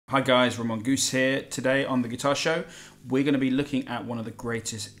Hi guys, Ramon Goose here. Today on The Guitar Show, we're going to be looking at one of the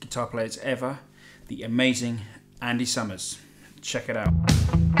greatest guitar players ever, the amazing Andy Summers. Check it out.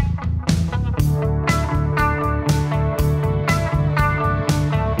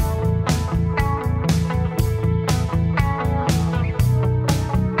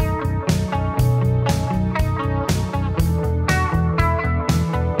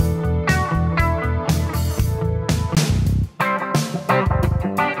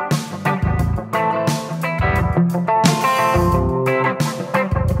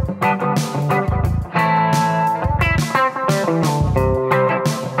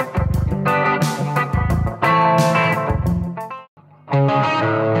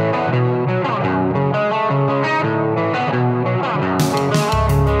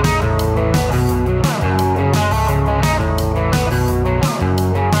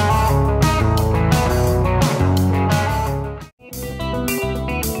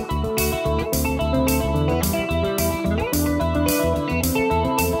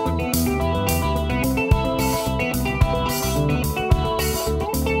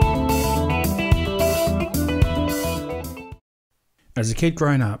 As a kid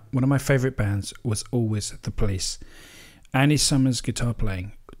growing up, one of my favourite bands was always The Police. Andy Summers' guitar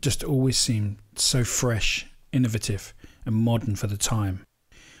playing just always seemed so fresh, innovative and modern for the time.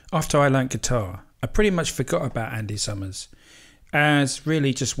 After I learnt guitar, I pretty much forgot about Andy Summers as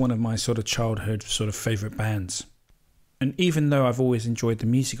really just one of my sort of childhood favourite bands. And even though I've always enjoyed the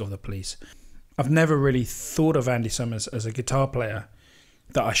music of The Police, I've never really thought of Andy Summers as a guitar player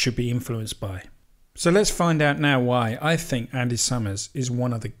that I should be influenced by. So let's find out now why I think Andy Summers is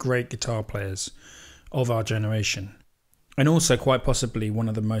one of the great guitar players of our generation, and also quite possibly one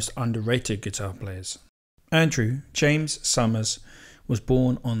of the most underrated guitar players. Andrew James Summers was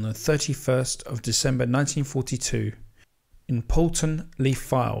born on the 31st of December 1942 in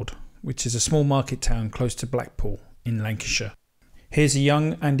Poulton-le-Fylde, which is a small market town close to Blackpool in Lancashire. Here's a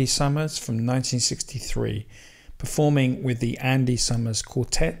young Andy Summers from 1963 performing with the Andy Summers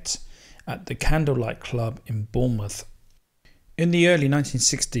Quartet at the Candlelight Club in Bournemouth. In the early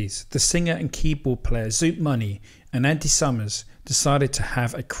 1960s, the singer and keyboard player Zoot Money and Andy Summers decided to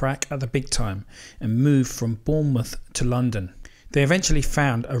have a crack at the big time and moved from Bournemouth to London. They eventually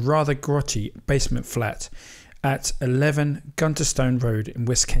found a rather grotty basement flat at 11 Gunterstone Road in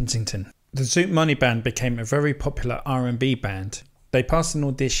West Kensington. The Zoot Money band became a very popular R&B band. They passed an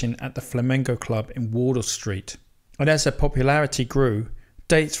audition at the Flamenco Club in Wardour Street, and as their popularity grew,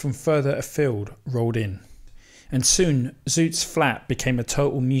 dates from further afield rolled in, and soon Zoot's flat became a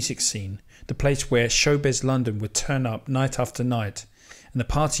total music scene, the place where showbiz London would turn up night after night, and the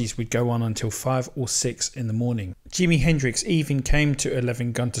parties would go on until 5 or 6 in the morning. Jimi Hendrix even came to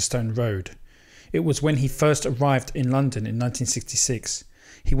 11 Gunterstone Road. It was when he first arrived in London in 1966.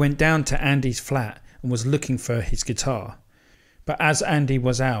 He went down to Andy's flat and was looking for his guitar, but as Andy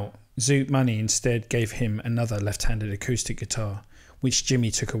was out, Zoot Money instead gave him another left-handed acoustic guitar, which Jimmy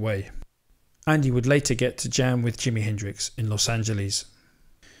took away. Andy would later get to jam with Jimi Hendrix in Los Angeles.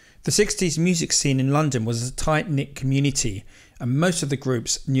 The 60s music scene in London was a tight-knit community and most of the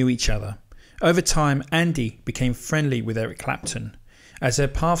groups knew each other. Over time, Andy became friendly with Eric Clapton, as their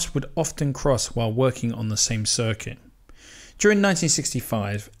paths would often cross while working on the same circuit. During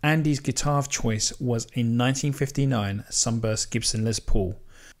 1965, Andy's guitar of choice was a 1959 Sunburst Gibson Les Paul,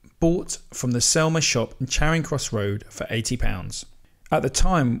 bought from the Selma shop in Charing Cross Road for £80. At the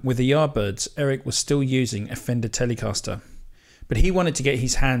time, with the Yardbirds, Eric was still using a Fender Telecaster, but he wanted to get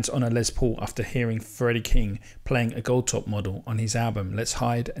his hands on a Les Paul after hearing Freddie King playing a gold top model on his album Let's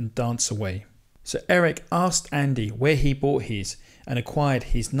Hide and Dance Away. So Eric asked Andy where he bought his and acquired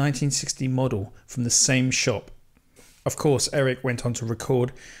his 1960 model from the same shop. Of course, Eric went on to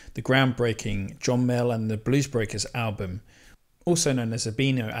record the groundbreaking John Mayall and the Bluesbreakers album, also known as the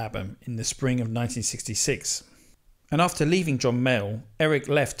Beano album, in the spring of 1966. And after leaving John Mayall, Eric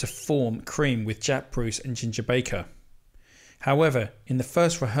left to form Cream with Jack Bruce and Ginger Baker. However, in the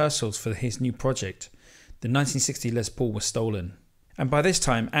first rehearsals for his new project, the 1960 Les Paul was stolen. And by this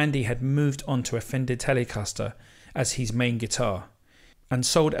time, Andy had moved on to a Fender Telecaster as his main guitar, and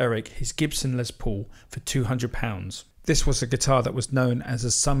sold Eric his Gibson Les Paul for £200. This was a guitar that was known as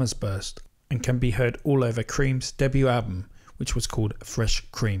a Summers Burst and can be heard all over Cream's debut album, which was called Fresh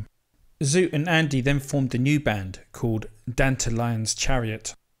Cream. Zoot and Andy then formed a new band called Dandelion's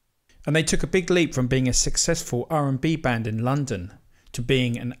Chariot, and they took a big leap from being a successful R&B band in London to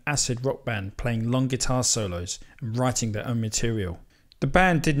being an acid rock band playing long guitar solos and writing their own material. The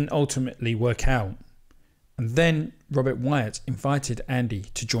band didn't ultimately work out, and then Robert Wyatt invited Andy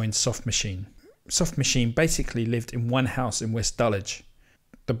to join Soft Machine. Soft Machine basically lived in one house in West Dulwich.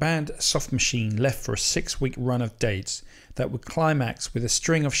 The band Soft Machine left for a 6-week run of dates that would climax with a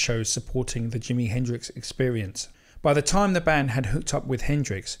string of shows supporting the Jimi Hendrix Experience. By the time the band had hooked up with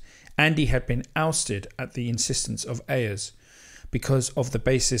Hendrix, Andy had been ousted at the insistence of Ayers because of the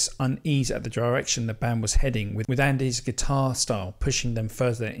bassist's unease at the direction the band was heading, with Andy's guitar style pushing them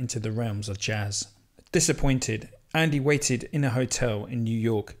further into the realms of jazz. Disappointed, Andy waited in a hotel in New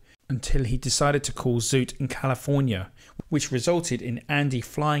York until he decided to call Zoot in California, which resulted in Andy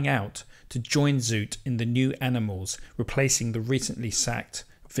flying out to join Zoot in the New Animals, replacing the recently sacked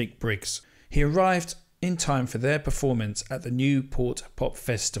Vic Briggs. He arrived in time for their performance at the Newport Pop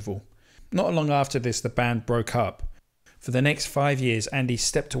Festival. Not long after this, the band broke up. For the next 5 years, Andy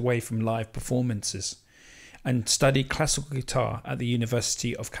stepped away from live performances and studied classical guitar at the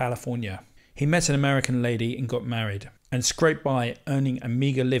University of California. He met an American lady and got married, and scraped by earning a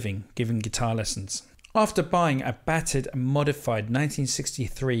meager living giving guitar lessons. After buying a battered and modified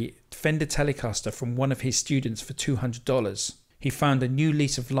 1963 Fender Telecaster from one of his students for $200, he found a new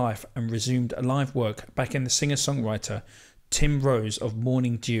lease of life and resumed live work backing the singer-songwriter Tim Rose of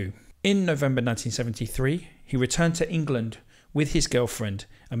Morning Dew. In November 1973, he returned to England with his girlfriend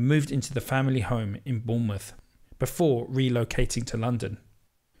and moved into the family home in Bournemouth, before relocating to London.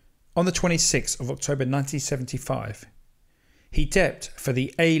 On the 26th of October 1975, he depped for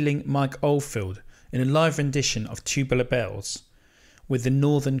the ailing Mike Oldfield in a live rendition of Tubular Bells with the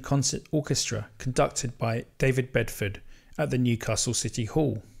Northern Concert Orchestra conducted by David Bedford at the Newcastle City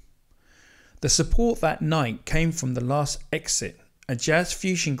Hall. The support that night came from The Last Exit, a jazz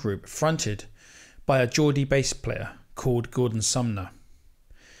fusion group fronted by a Geordie bass player called Gordon Sumner.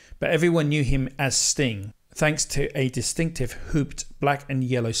 But everyone knew him as Sting, thanks to a distinctive hooped black and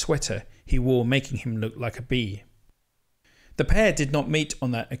yellow sweater he wore, making him look like a bee. The pair did not meet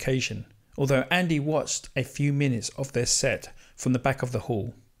on that occasion, although Andy watched a few minutes of their set from the back of the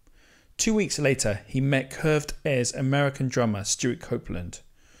hall. 2 weeks later, he met Curved Air's American drummer Stuart Copeland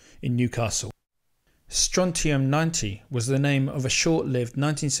in Newcastle. Strontium 90 was the name of a short-lived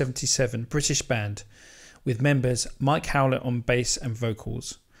 1977 British band with members Mike Howlett on bass and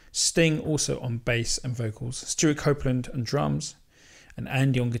vocals, Sting also on bass and vocals, Stuart Copeland on drums, and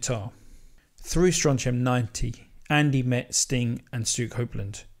Andy on guitar. Through Strontium 90, Andy met Sting and Stuart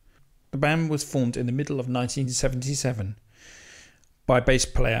Copeland. The band was formed in the middle of 1977 by bass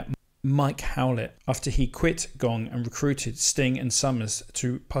player Mike Howlett after he quit Gong and recruited Sting and Summers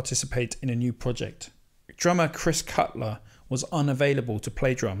to participate in a new project. Drummer Chris Cutler was unavailable to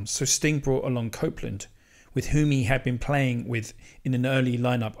play drums, so Sting brought along Copeland, with whom he had been playing with in an early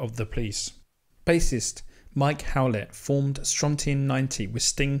lineup of The Police. Bassist Mike Howlett formed Strontium 90 with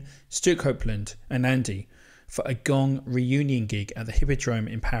Sting, Stuart Copeland and Andy for a Gong reunion gig at the Hippodrome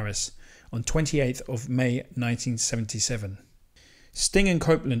in Paris on 28th of May 1977. Sting and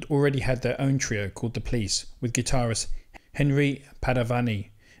Copeland already had their own trio called The Police with guitarist Henry Padavani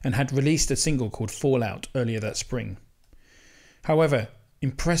and had released a single called Fallout earlier that spring. However,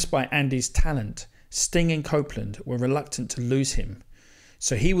 impressed by Andy's talent, Sting and Copeland were reluctant to lose him,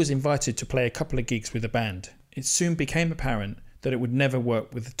 so he was invited to play a couple of gigs with the band. It soon became apparent that it would never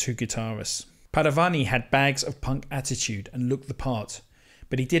work with the two guitarists. Padavani had bags of punk attitude and looked the part,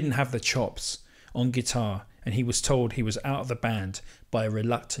 but he didn't have the chops on guitar, and he was told he was out of the band by a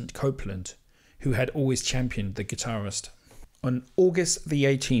reluctant Copeland, who had always championed the guitarist. On August the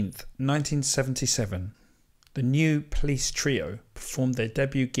 18th, 1977, the new Police trio performed their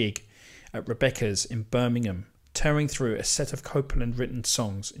debut gig at Rebecca's in Birmingham, tearing through a set of Copeland-written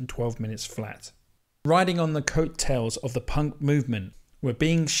songs in 12 minutes flat. Riding on the coattails of the punk movement, where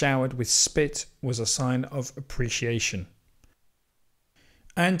being showered with spit was a sign of appreciation.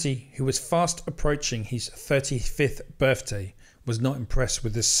 Andy, who was fast approaching his 35th birthday, was not impressed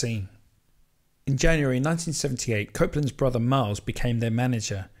with this scene. In January 1978, Copeland's brother Miles became their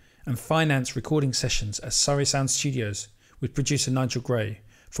manager and financed recording sessions at Surrey Sound Studios with producer Nigel Gray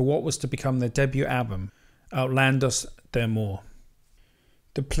for what was to become their debut album, Outlandos d'Amour.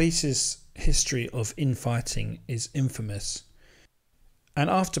 The Police's history of infighting is infamous, and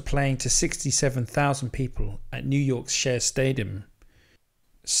after playing to 67,000 people at New York's Shea Stadium,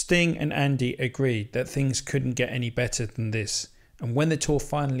 Sting and Andy agreed that things couldn't get any better than this, and when the tour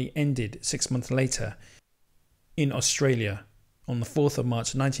finally ended 6 months later in Australia on the 4th of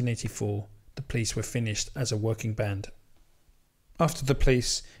March 1984, the Police were finished as a working band. After the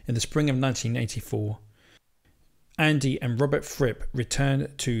Police, in the spring of 1984, Andy and Robert Fripp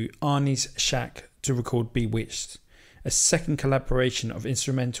returned to Arnie's Shack to record Bewitched, a second collaboration of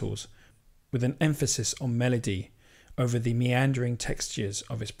instrumentals with an emphasis on melody over the meandering textures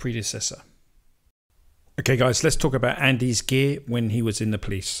of its predecessor. Okay guys, let's talk about Andy's gear when he was in the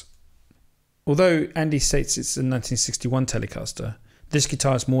police. Although Andy states it's a 1961 Telecaster, this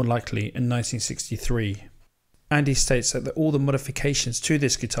guitar is more likely in 1963. Andy states that all the modifications to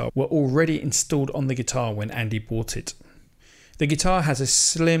this guitar were already installed on the guitar when Andy bought it. The guitar has a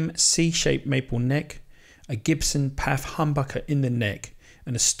slim C-shaped maple neck, a Gibson PAF humbucker in the neck,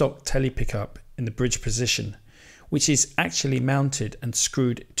 and a stock tele pickup in the bridge position, which is actually mounted and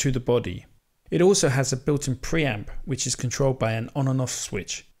screwed to the body. It also has a built-in preamp, which is controlled by an on and off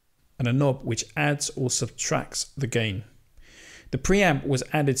switch, and a knob which adds or subtracts the gain. The preamp was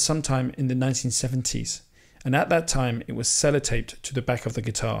added sometime in the 1970s, and at that time it was sellotaped to the back of the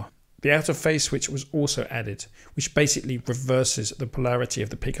guitar. The outer phase switch was also added, which basically reverses the polarity of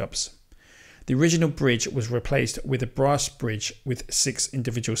the pickups. The original bridge was replaced with a brass bridge with 6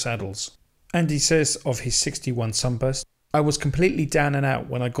 individual saddles. Andy says of his 61 Sunburst, "I was completely down and out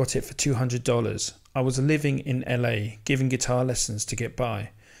when I got it for $200. I was living in LA, giving guitar lessons to get by.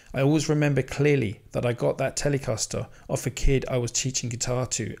 I always remember clearly that I got that Telecaster off a kid I was teaching guitar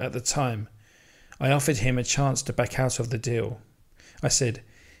to at the time. I offered him a chance to back out of the deal. I said,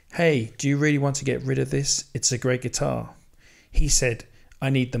 'Hey, do you really want to get rid of this? It's a great guitar.' He said,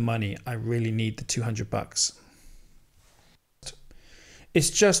 'I need the money. I really need the $200. It's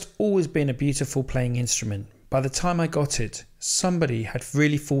just always been a beautiful playing instrument. By the time I got it, somebody had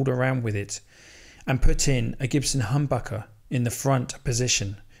really fooled around with it and put in a Gibson humbucker in the front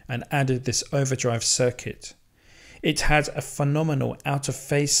position and added this overdrive circuit. It had a phenomenal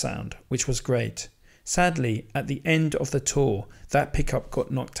out-of-phase sound, which was great. Sadly, at the end of the tour, that pickup got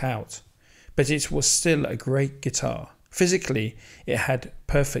knocked out, but it was still a great guitar. Physically, it had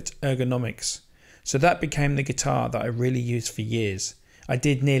perfect ergonomics, so that became the guitar that I really used for years. I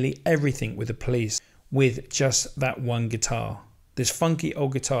did nearly everything with the police with just that one guitar. This funky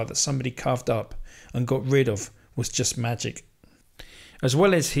old guitar that somebody carved up and got rid of was just magic." As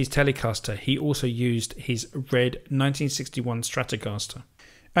well as his Telecaster, he also used his red 1961 Stratocaster.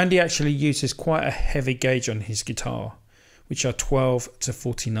 Andy actually uses quite a heavy gauge on his guitar, which are 12 to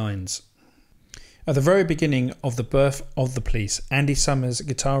 49s. At the very beginning of the birth of the police, Andy Summers'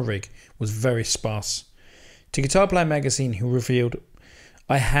 guitar rig was very sparse. To Guitar Player magazine, he revealed,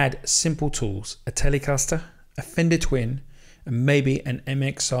 "I had simple tools, a Telecaster, a Fender Twin, and maybe an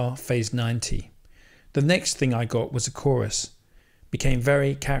MXR Phase 90. The next thing I got was a chorus. Became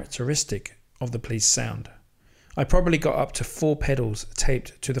very characteristic of the police sound. I probably got up to 4 pedals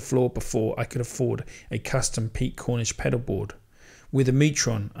taped to the floor before I could afford a custom Pete Cornish pedal board, with a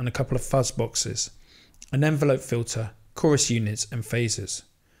Metron and a couple of fuzz boxes, an envelope filter, chorus units and phasers,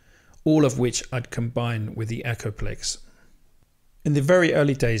 all of which I'd combine with the Echoplex." In the very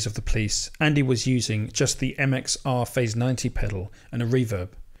early days of the police, Andy was using just the MXR Phase 90 pedal and a reverb.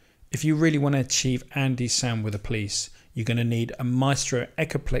 If you really want to achieve Andy's sound with the police, you're going to need a Maestro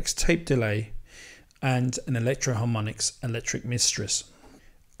Echoplex tape delay and an Electro Harmonix Electric Mistress.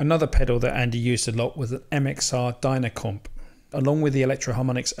 Another pedal that Andy used a lot was an MXR Dynacomp. Along with the Electro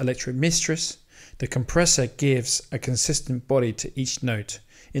Harmonix Electric Mistress, the compressor gives a consistent body to each note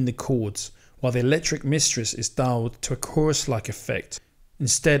in the chords, while the Electric Mistress is dialed to a chorus-like effect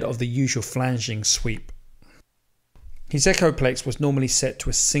instead of the usual flanging sweep. His Echoplex was normally set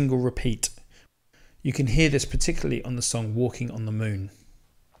to a single repeat. You can hear this particularly on the song Walking on the Moon.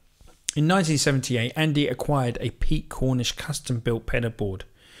 In 1978, Andy acquired a Pete Cornish custom-built pedal board.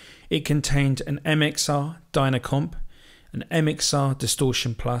 It contained an MXR Dynacomp, an MXR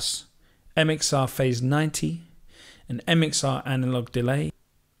Distortion Plus, MXR Phase 90, an MXR Analog Delay,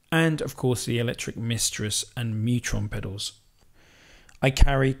 and of course the Electric Mistress and Metron pedals. I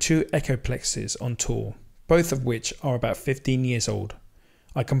carry 2 Echoplexes on tour, both of which are about 15 years old.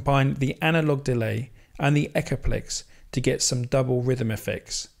 I combined the analog delay and the Echoplex to get some double rhythm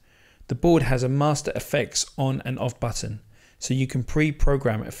effects. The board has a master effects on and off button, so you can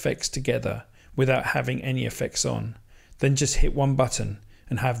pre-program effects together without having any effects on, then just hit one button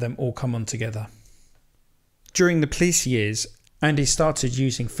and have them all come on together. During the police years, Andy started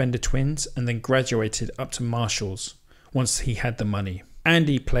using Fender Twins and then graduated up to Marshalls once he had the money.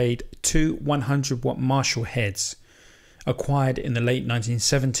 Andy played 2 100-watt Marshall heads acquired in the late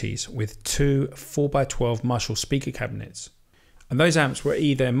 1970s with 2 4x12 Marshall speaker cabinets. And those amps were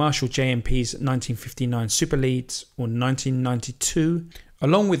either Marshall JMP's 1959 Super Leads or 1992.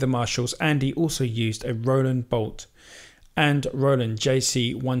 Along with the Marshalls, Andy also used a Roland Bolt and Roland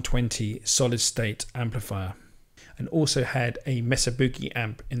JC120 solid state amplifier, and also had a Mesabuki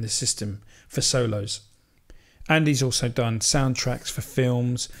amp in the system for solos. Andy's also done soundtracks for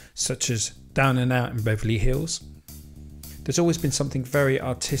films such as Down and Out in Beverly Hills. There's always been something very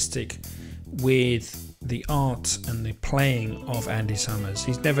artistic with the art and the playing of Andy Summers.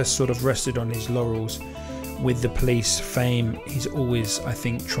 He's never sort of rested on his laurels with the Police fame. He's always, I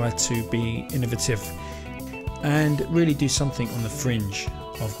think, tried to be innovative and really do something on the fringe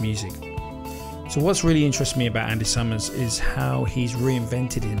of music. So what's really interests me about Andy Summers is how he's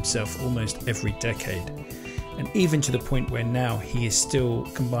reinvented himself almost every decade, and even to the point where now he is still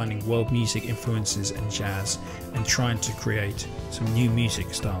combining world music influences and jazz and trying to create some new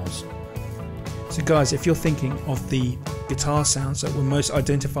music styles. So guys, if you're thinking of the guitar sounds that were most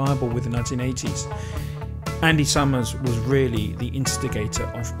identifiable with the 1980s, Andy Summers was really the instigator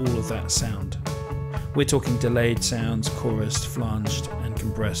of all of that sound. We're talking delayed sounds, chorused, flanged and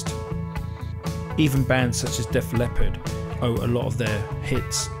compressed. Even bands such as Def Leppard owe a lot of their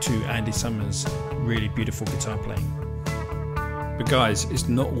hits to Andy Summers' really beautiful guitar playing. But guys, it's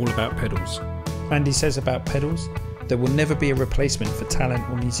not all about pedals. Andy says about pedals, there will never be a replacement for talent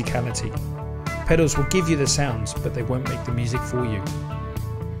or musicality. Pedals will give you the sounds, but they won't make the music for you.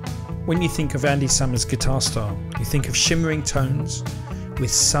 When you think of Andy Summers' guitar style, you think of shimmering tones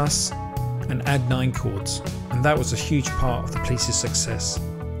with sus and add 9 chords, and that was a huge part of the Police's success.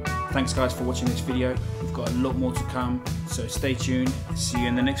 Thanks guys for watching this video. We've got a lot more to come, so stay tuned. See you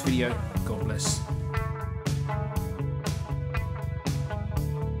in the next video. God bless.